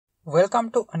Welcome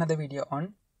to another video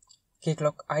on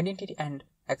Keycloak Identity and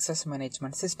Access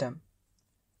Management System.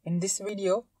 In this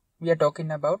video, we are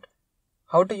talking about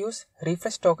how to use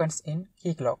refresh tokens in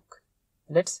Keycloak.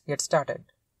 Let's get started.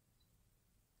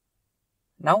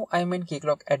 Now I am in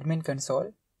Keycloak admin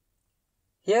console.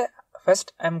 Here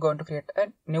first I am going to create a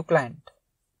new client.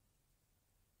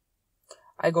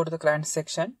 I go to the client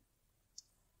section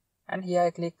and here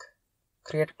I click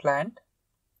create client.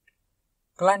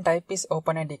 Client type is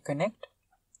OpenId Connect.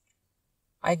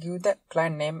 I give the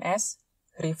client name as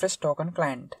refresh token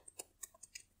client.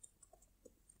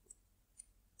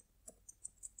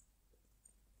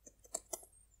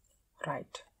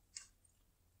 Right.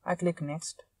 I click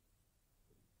next.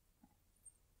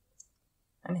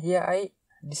 And here I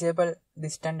disable the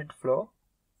standard flow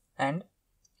and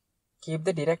keep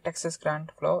the direct access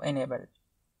grant flow enabled.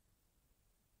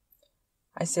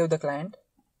 I save the client.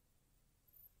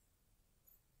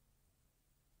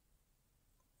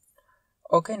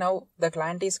 Okay, now the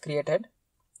client is created,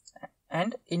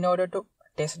 and in order to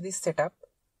test this setup,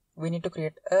 we need to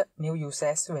create a new user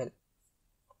as well.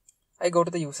 I go to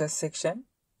the users section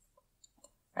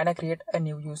and I create a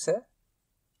new user.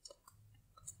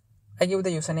 I give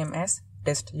the username as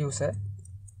test user.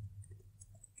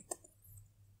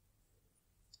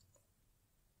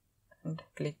 And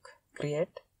click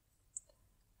create.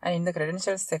 And in the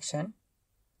credentials section,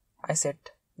 I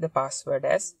set the password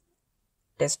as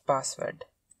test password.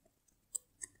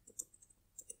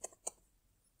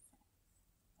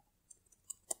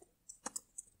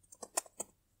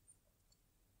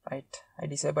 Right, I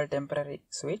disable temporary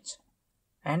switch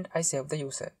and I save the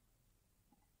user.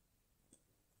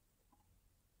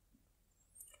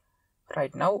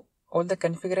 Right, now all the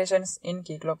configurations in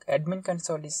Keycloak admin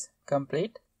console is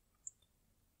complete.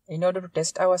 In order to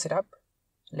test our setup,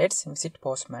 let's visit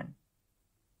Postman.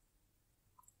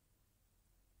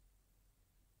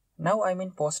 Now I'm in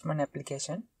Postman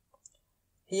application.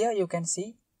 Here you can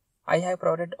see I have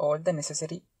provided all the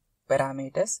necessary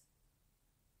parameters.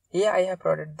 Here I have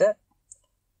provided the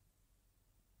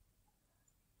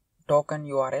token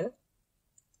URL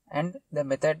and the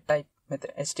method type.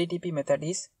 HTTP method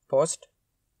is post.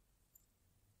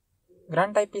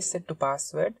 Grant type is set to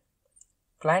password.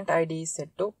 Client ID is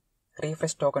set to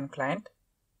refresh token client.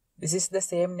 This is the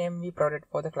same name we provided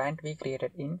for the client we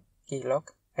created in Keycloak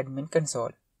admin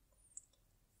console.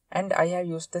 And I have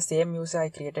used the same user I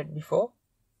created before.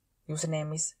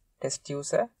 Username is test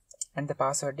user and the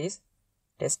password is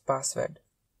test password.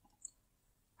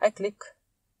 I click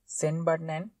send button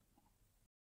and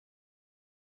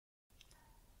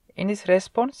in this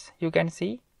response you can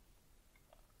see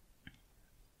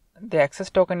the access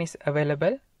token is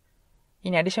available.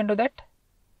 In addition to that,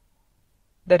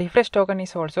 the refresh token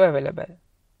is also available.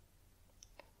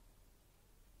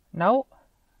 Now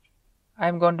I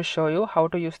am going to show you how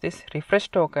to use this refresh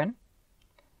token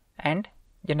and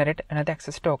generate another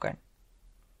access token.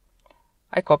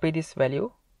 I copy this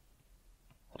value,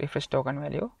 refresh token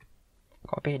value,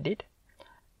 copied it.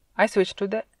 I switch to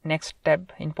the next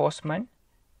tab in Postman.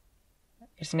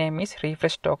 Its name is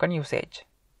refresh token usage.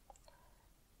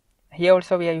 Here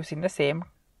also we are using the same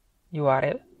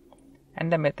URL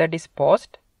and the method is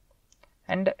post,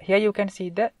 and here you can see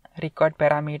the required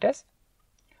parameters.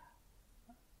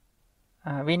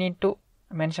 We need to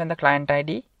mention the client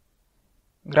ID,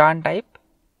 grant type.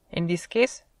 In this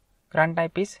case, grant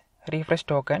type is refresh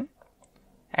token,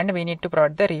 and we need to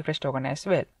provide the refresh token as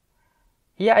well.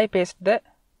 Here I paste the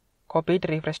copied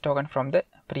refresh token from the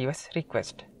previous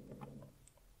request.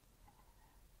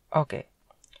 Okay,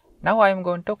 now I am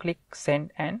going to click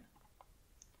send and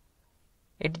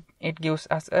it gives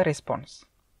us a response.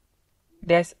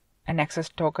 There's an access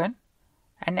token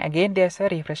and again there's a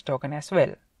refresh token as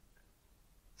well.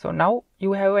 So now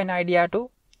you have an idea to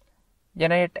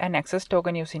generate an access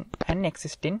token using an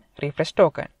existing refresh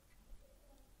token.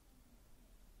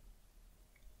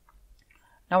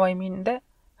 Now I'm in the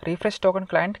refresh token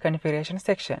client configuration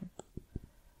section.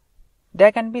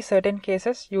 There can be certain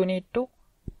cases you need to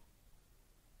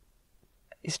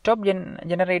stop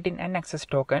generating an access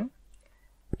token.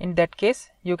 In that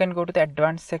case, you can go to the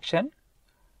advanced section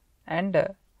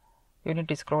and you need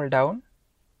to scroll down.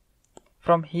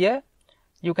 From here,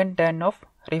 you can turn off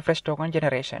refresh token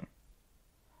generation.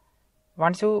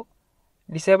 Once you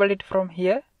disable it from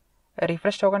here, a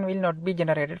refresh token will not be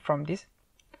generated from this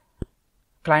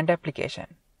client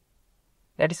application.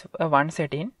 That is one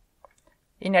setting.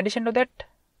 In addition to that,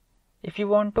 if you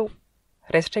want to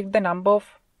restrict the number of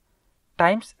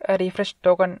times a refresh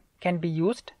token can be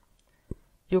used,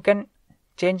 you can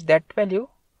change that value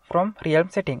from realm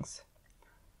settings.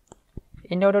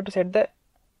 In order to set the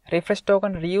refresh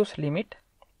token reuse limit,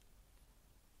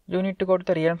 you need to go to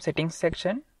the realm settings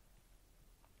section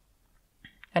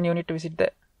and you need to visit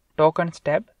the tokens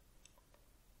tab,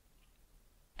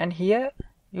 and here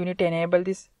you need to enable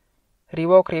this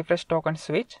revoke refresh token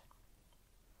switch.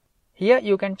 Here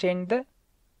you can change the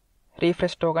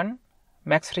refresh token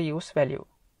max reuse value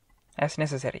as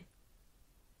necessary.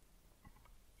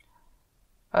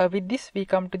 With this we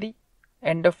come to the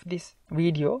end of this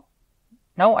video.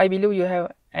 Now I believe you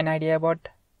have an idea about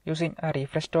using a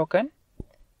refresh token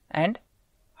and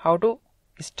how to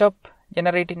stop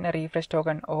generating a refresh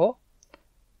token or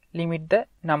limit the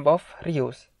number of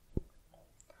reuse.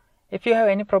 If you have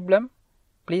any problem,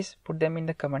 please put them in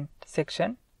the comment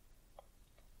section.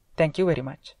 Thank you very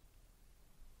much.